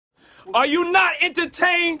Are you not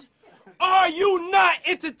entertained? Are you not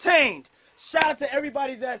entertained? Shout out to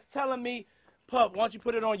everybody that's telling me, Pup, why don't you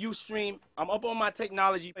put it on Ustream? I'm up on my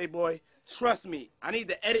technology, hey boy. Trust me, I need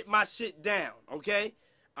to edit my shit down, okay?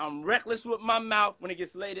 I'm reckless with my mouth when it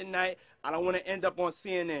gets late at night. I don't want to end up on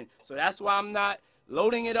CNN. So that's why I'm not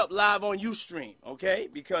loading it up live on Ustream, okay?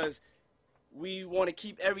 Because we want to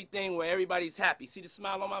keep everything where everybody's happy. See the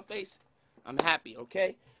smile on my face? I'm happy,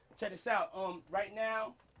 okay? Check this out. Right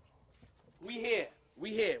now, we here.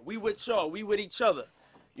 We with y'all. We with each other,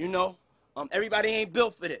 you know? Everybody ain't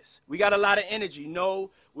built for this. We got a lot of energy.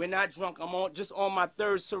 No, we're not drunk. I'm just on my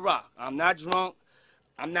third Ciroc. I'm not drunk.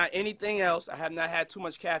 I'm not anything else. I have not had too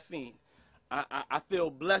much caffeine. I feel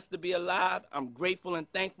blessed to be alive. I'm grateful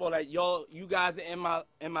and thankful that you guys are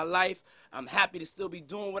in my life. I'm happy to still be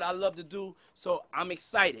doing what I love to do. So I'm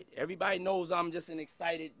excited. Everybody knows I'm just an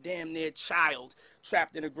excited, damn near child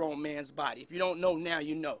trapped in a grown man's body. If you don't know now,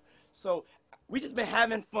 you know. So we just been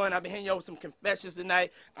having fun. I've been hitting y'all with some confessions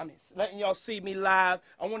tonight. I'm letting y'all see me live.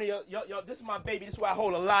 I want y'all, this is my baby. This is where I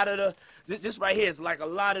hold a lot of this right here is like a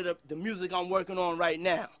lot of the music I'm working on right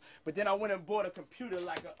now. But then I went and bought a computer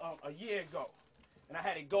like a year ago. And I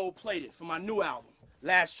had it gold plated for my new album,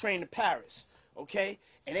 Last Train to Paris, okay?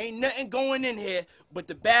 And ain't nothing going in here but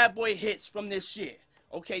the bad boy hits from this year.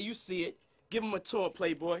 Okay, you see it. Give them a tour,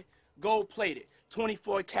 Playboy. Gold plated,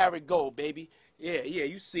 24 karat gold, baby. Yeah,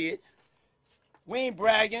 you see it. We ain't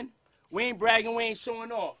bragging. We ain't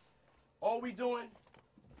showing off. All we doing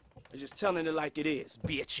is just telling it like it is,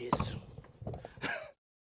 bitches.